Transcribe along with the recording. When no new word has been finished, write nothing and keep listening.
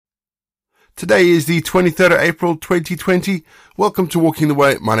Today is the 23rd of April 2020. Welcome to Walking the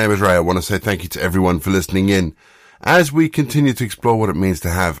Way. My name is Ray. I want to say thank you to everyone for listening in as we continue to explore what it means to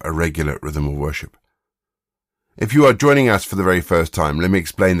have a regular rhythm of worship. If you are joining us for the very first time, let me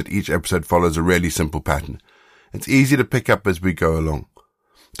explain that each episode follows a really simple pattern. It's easy to pick up as we go along.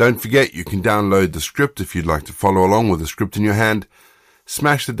 Don't forget you can download the script if you'd like to follow along with the script in your hand.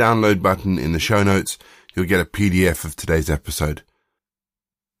 Smash the download button in the show notes. You'll get a PDF of today's episode.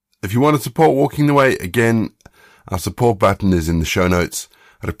 If you want to support Walking the Way, again, our support button is in the show notes.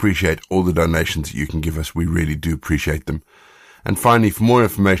 I'd appreciate all the donations that you can give us. We really do appreciate them. And finally, for more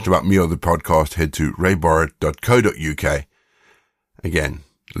information about me or the podcast, head to rayborrett.co.uk. Again,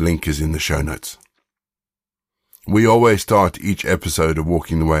 link is in the show notes. We always start each episode of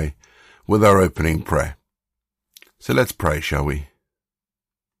Walking the Way with our opening prayer. So let's pray, shall we?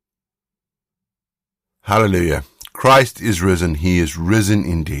 Hallelujah. Christ is risen. He is risen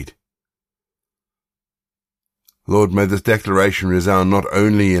indeed. Lord, may this declaration resound not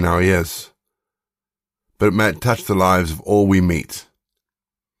only in our ears, but may it touch the lives of all we meet,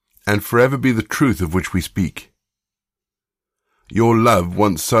 and forever be the truth of which we speak. Your love,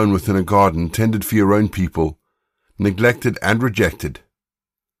 once sown within a garden, tended for your own people, neglected and rejected,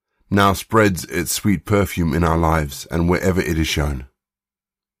 now spreads its sweet perfume in our lives and wherever it is shown.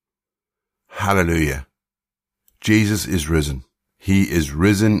 Hallelujah. Jesus is risen. He is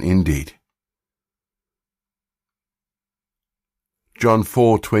risen indeed. John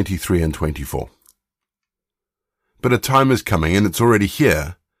 4:23 and 24. But a time is coming, and it's already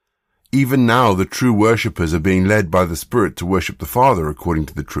here. Even now the true worshippers are being led by the Spirit to worship the Father according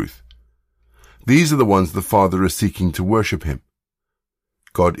to the truth. These are the ones the Father is seeking to worship him.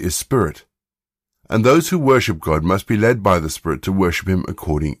 God is Spirit, and those who worship God must be led by the Spirit to worship him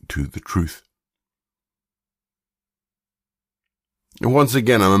according to the truth. And once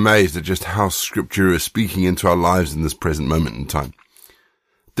again, I'm amazed at just how Scripture is speaking into our lives in this present moment in time.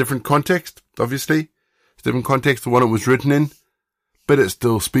 Different context, obviously. It's different context to the one it was written in, but it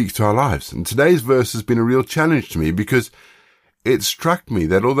still speaks to our lives. And today's verse has been a real challenge to me because it struck me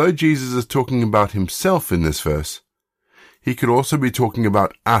that although Jesus is talking about himself in this verse, he could also be talking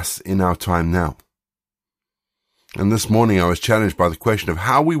about us in our time now. And this morning I was challenged by the question of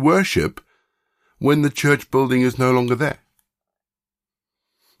how we worship when the church building is no longer there.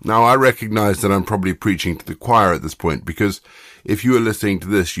 Now, I recognize that I'm probably preaching to the choir at this point because if you are listening to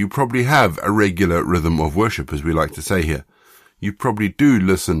this, you probably have a regular rhythm of worship, as we like to say here. You probably do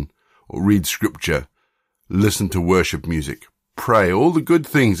listen or read scripture, listen to worship music, pray, all the good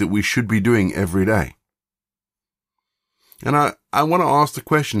things that we should be doing every day. And I want to ask the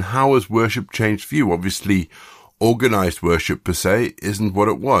question, how has worship changed for you? Obviously, organized worship per se isn't what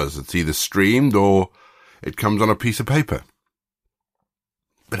it was. It's either streamed or it comes on a piece of paper.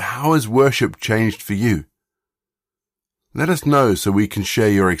 But how has worship changed for you? Let us know so we can share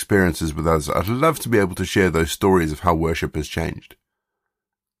your experiences with us. I'd love to be able to share those stories of how worship has changed.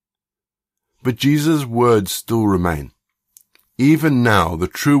 But Jesus' words still remain. Even now, the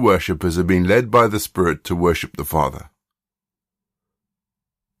true worshippers are being led by the Spirit to worship the Father.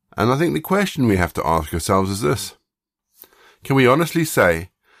 And I think the question we have to ask ourselves is this. Can we honestly say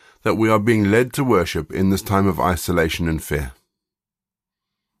that we are being led to worship in this time of isolation and fear?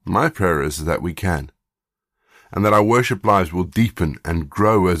 My prayer is that we can, and that our worship lives will deepen and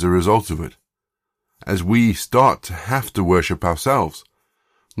grow as a result of it, as we start to have to worship ourselves,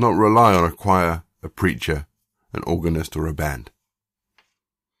 not rely on a choir, a preacher, an organist, or a band.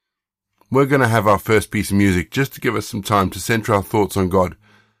 We're going to have our first piece of music just to give us some time to center our thoughts on God,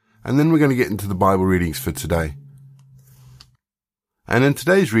 and then we're going to get into the Bible readings for today. And in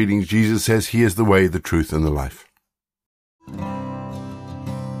today's readings, Jesus says he is the way, the truth, and the life.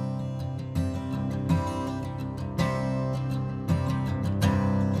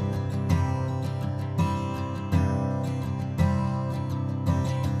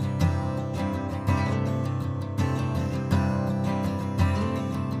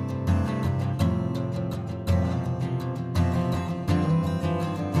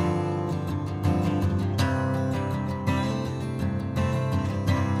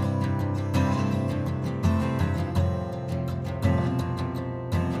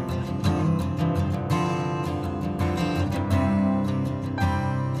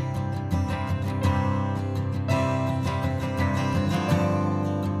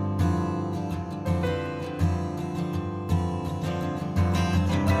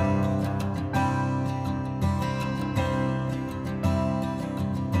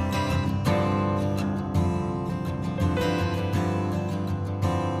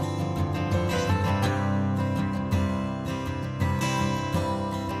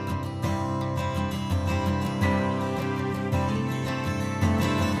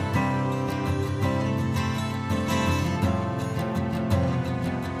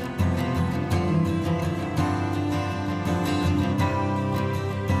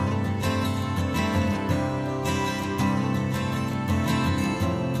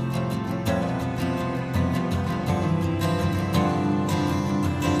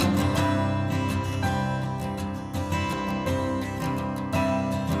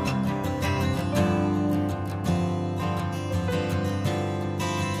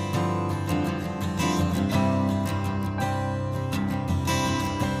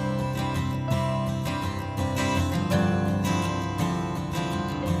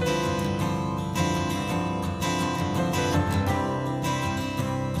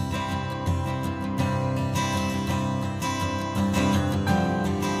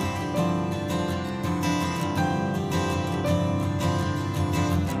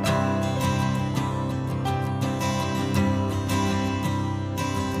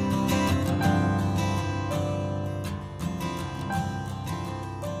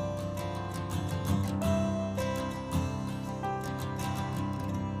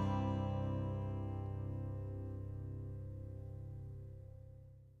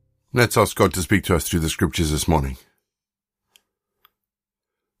 Let's ask God to speak to us through the scriptures this morning.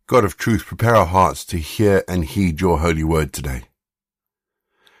 God of truth, prepare our hearts to hear and heed your holy word today.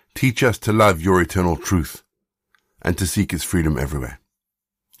 Teach us to love your eternal truth and to seek its freedom everywhere.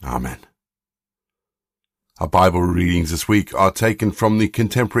 Amen. Our Bible readings this week are taken from the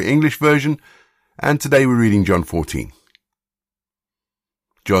Contemporary English Version, and today we're reading John 14.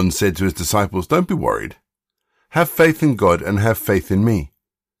 John said to his disciples, "Don't be worried. Have faith in God and have faith in me.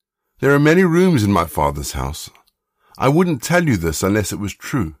 There are many rooms in my Father's house. I wouldn't tell you this unless it was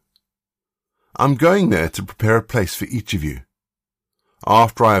true. I'm going there to prepare a place for each of you.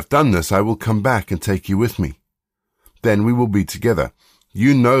 After I have done this, I will come back and take you with me. Then we will be together.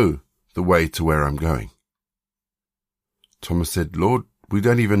 You know the way to where I'm going." Thomas said, "Lord, we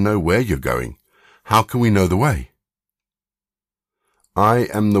don't even know where you're going. How can we know the way?" "I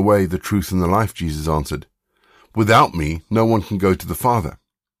am the way, the truth, and the life," Jesus answered. "Without me, no one can go to the Father.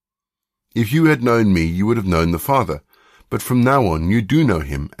 If you had known me, you would have known the Father. But from now on, you do know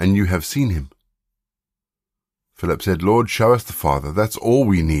him, and you have seen him." Philip said, "Lord, show us the Father. That's all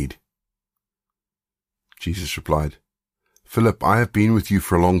we need." Jesus replied, "Philip, I have been with you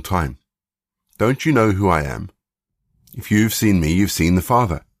for a long time. Don't you know who I am? If you've seen me, you've seen the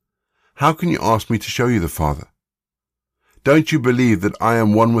Father. How can you ask me to show you the Father? Don't you believe that I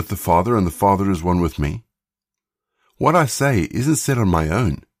am one with the Father and the Father is one with me? What I say isn't said on my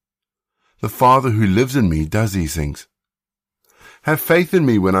own. The Father who lives in me does these things. Have faith in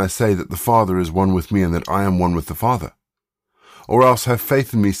me when I say that the Father is one with me and that I am one with the Father. Or else have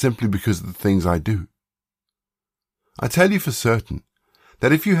faith in me simply because of the things I do. I tell you for certain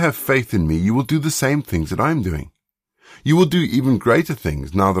that if you have faith in me, you will do the same things that I am doing. You will do even greater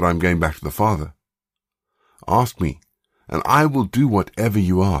things now that I am going back to the Father. Ask me, and I will do whatever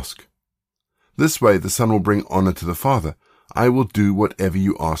you ask. This way the Son will bring honor to the Father. I will do whatever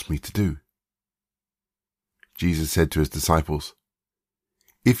you ask me to do." Jesus said to his disciples,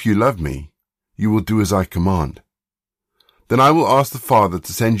 "If you love me, you will do as I command. Then I will ask the Father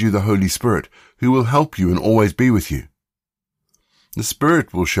to send you the Holy Spirit, who will help you and always be with you. The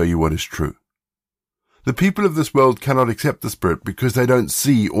Spirit will show you what is true. The people of this world cannot accept the Spirit because they don't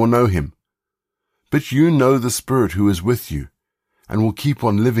see or know him. But you know the Spirit who is with you and will keep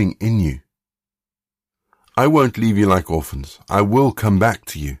on living in you. I won't leave you like orphans. I will come back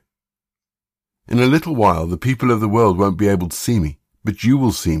to you. In a little while the people of the world won't be able to see me, but you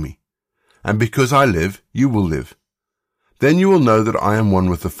will see me. And because I live, you will live. Then you will know that I am one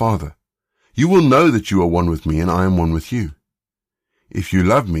with the Father. You will know that you are one with me and I am one with you. If you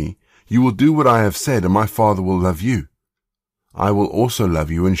love me, you will do what I have said, and my Father will love you. I will also love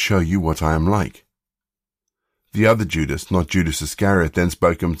you and show you what I am like." The other Judas, not Judas Iscariot, then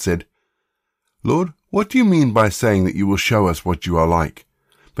spoke and said, "Lord, what do you mean by saying that you will show us what you are like,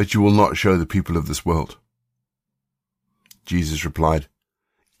 but you will not show the people of this world?" Jesus replied,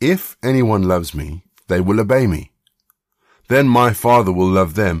 "If anyone loves me, they will obey me. Then my Father will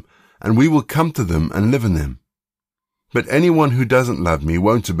love them, and we will come to them and live in them. But anyone who doesn't love me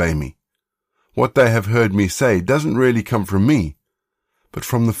won't obey me. What they have heard me say doesn't really come from me, but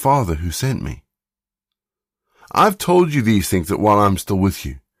from the Father who sent me. I've told you these things that while I'm still with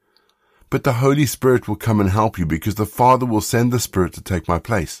you. But the Holy Spirit will come and help you because the Father will send the Spirit to take my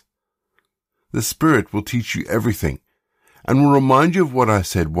place. The Spirit will teach you everything and will remind you of what I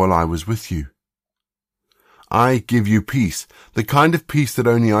said while I was with you. I give you peace, the kind of peace that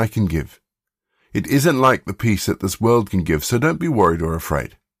only I can give. It isn't like the peace that this world can give, so don't be worried or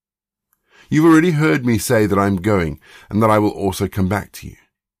afraid. You've already heard me say that I'm going and that I will also come back to you.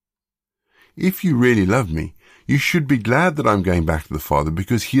 If you really love me, you should be glad that I'm going back to the Father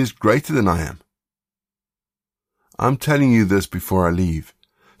because he is greater than I am. I'm telling you this before I leave,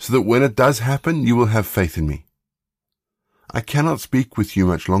 so that when it does happen, you will have faith in me. I cannot speak with you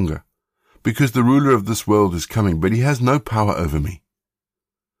much longer, because the ruler of this world is coming, but he has no power over me.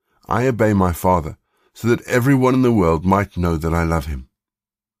 I obey my Father, so that everyone in the world might know that I love him.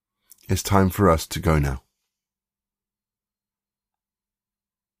 It's time for us to go now.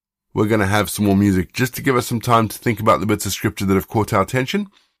 We're going to have some more music just to give us some time to think about the bits of scripture that have caught our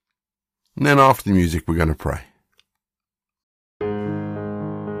attention. And then after the music, we're going to pray.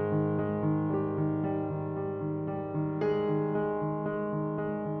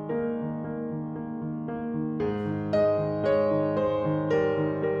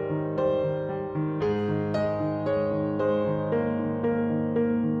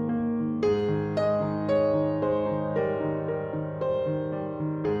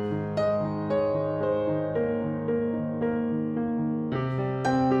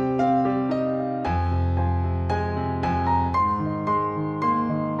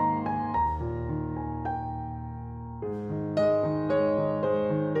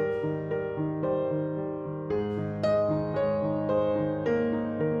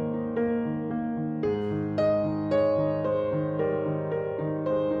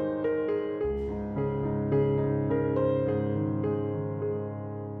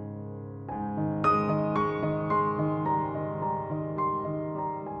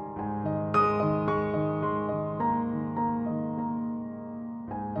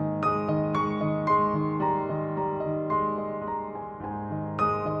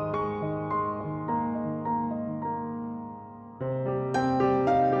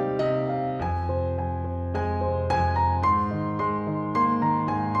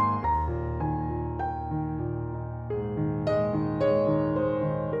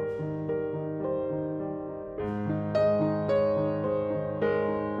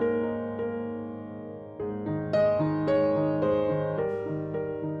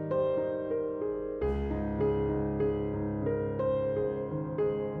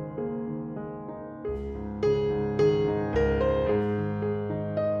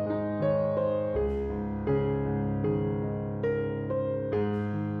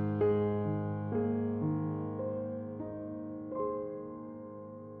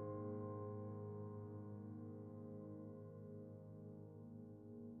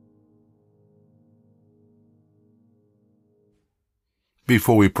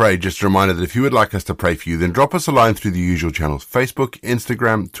 Before we pray, just a reminder that if you would like us to pray for you, then drop us a line through the usual channels: Facebook,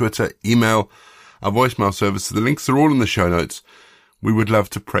 Instagram, Twitter, email, our voicemail service. The links are all in the show notes. We would love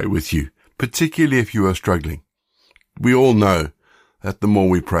to pray with you, particularly if you are struggling. We all know that the more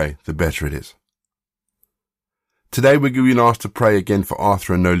we pray, the better it is. Today we're being asked to pray again for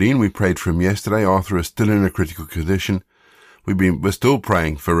Arthur and Nolene. We prayed for him yesterday. Arthur is still in a critical condition. We're still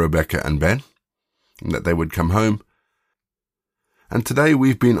praying for Rebecca and Ben, and that they would come home. And today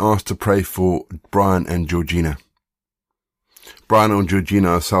we've been asked to pray for Brian and Georgina. Brian and Georgina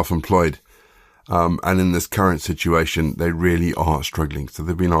are self-employed, and in this current situation, they really are struggling. So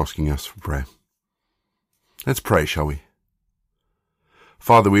they've been asking us for prayer. Let's pray, shall we?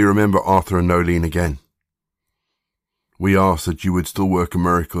 Father, we remember Arthur and Nolene again. We ask that you would still work a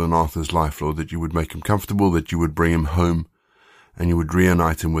miracle in Arthur's life, Lord, that you would make him comfortable, that you would bring him home, and you would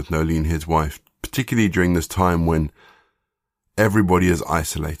reunite him with Nolene, his wife, particularly during this time when everybody is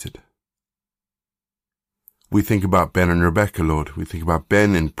isolated. We think about Ben and Rebecca, Lord. We think about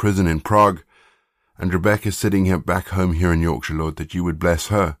Ben in prison in Prague, and Rebecca sitting here back home here in Yorkshire, Lord, that you would bless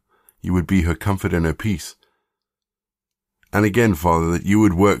her. You would be her comfort and her peace. And again, Father, that you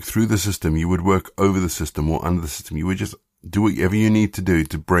would work through the system, you would work over the system or under the system. You would just do whatever you need to do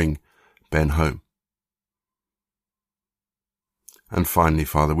to bring Ben home. And finally,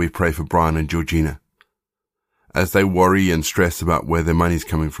 Father, we pray for Brian and Georgina. As they worry and stress about where their money's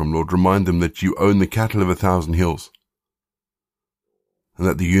coming from, Lord, remind them that you own the cattle of 1,000 hills, and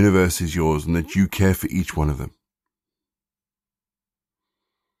that the universe is yours, and that you care for each one of them.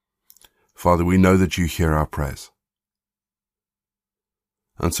 Father, we know that you hear our prayers.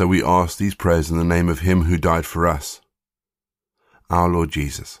 And so we ask these prayers in the name of him who died for us, our Lord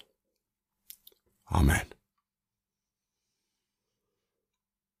Jesus. Amen.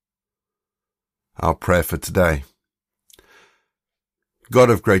 Our prayer for today. God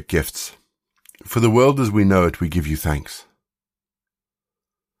of great gifts, for the world as we know it, we give you thanks.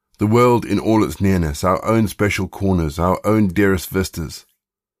 The world in all its nearness, our own special corners, our own dearest vistas.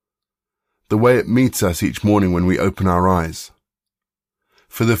 The way it meets us each morning when we open our eyes.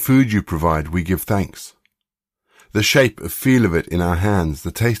 For the food you provide, we give thanks. The shape and feel of it in our hands,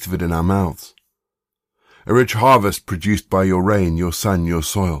 the taste of it in our mouths. A rich harvest produced by your rain, your sun, your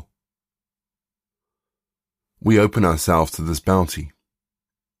soil. We open ourselves to this bounty.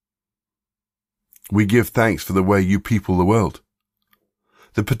 We give thanks for the way you people the world,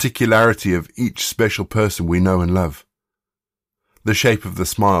 the particularity of each special person we know and love, the shape of the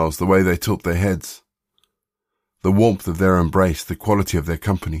smiles, the way they tilt their heads, the warmth of their embrace, the quality of their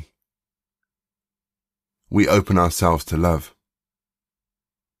company. We open ourselves to love.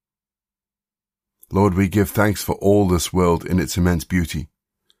 Lord, we give thanks for all this world in its immense beauty,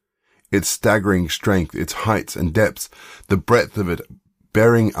 its staggering strength, its heights and depths, the breadth of it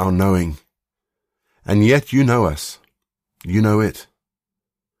bearing our knowing. And yet you know us, you know it,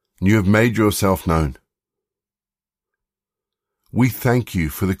 and you have made yourself known. We thank you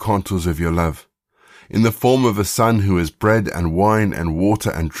for the contours of your love, in the form of a Son who is bread and wine and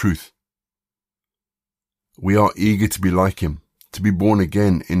water and truth. We are eager to be like him, to be born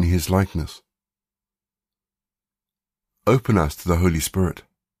again in his likeness. Open us to the Holy Spirit.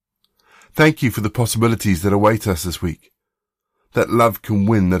 Thank you for the possibilities that await us this week, that love can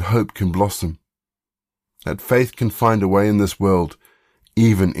win, that hope can blossom, that faith can find a way in this world,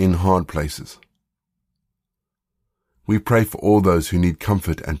 even in hard places. We pray for all those who need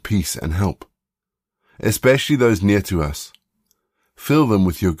comfort and peace and help, especially those near to us. Fill them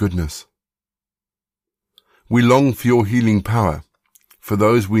with your goodness. We long for your healing power for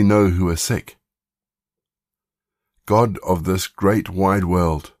those we know who are sick. God of this great wide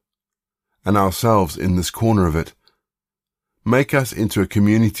world, and ourselves in this corner of it, make us into a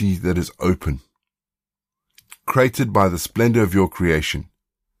community that is open, created by the splendor of your creation,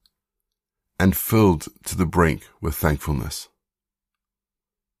 and filled to the brink with thankfulness.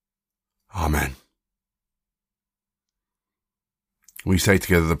 Amen. We say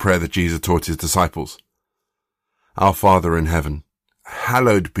together the prayer that Jesus taught his disciples. Our Father in heaven,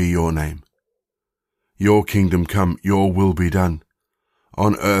 hallowed be your name. Your kingdom come, your will be done,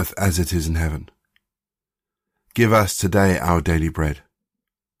 on earth as it is in heaven. Give us today our daily bread.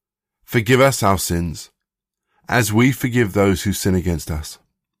 Forgive us our sins, as we forgive those who sin against us.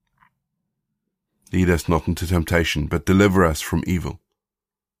 Lead us not into temptation, but deliver us from evil.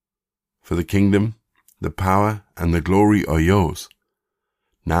 For the kingdom, the power, and the glory are yours,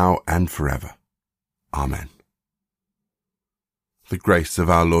 now and forever. Amen. The grace of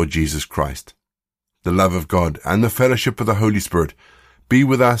our Lord Jesus Christ, the love of God, and the fellowship of the Holy Spirit be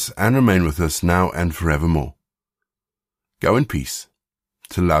with us and remain with us now and forevermore. Go in peace,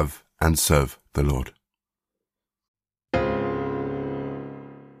 to love and serve the Lord.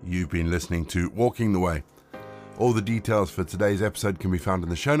 You've been listening to Walking the Way. All the details for today's episode can be found in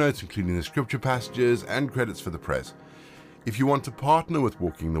the show notes, including the scripture passages and credits for the press. If you want to partner with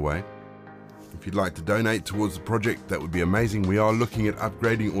Walking the Way, if you'd like to donate towards the project, that would be amazing. We are looking at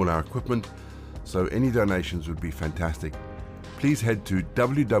upgrading all our equipment, so any donations would be fantastic. Please head to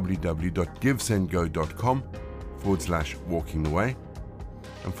www.givesendgo.com/walking the way.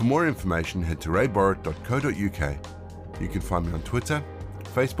 And for more information, head to rayborrett.co.uk. You can find me on Twitter,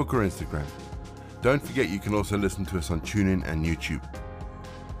 Facebook or Instagram. Don't forget you can also listen to us on TuneIn and YouTube.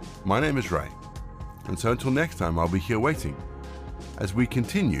 My name is Ray, and so until next time I'll be here waiting as we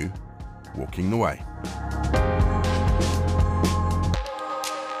continue walking the way.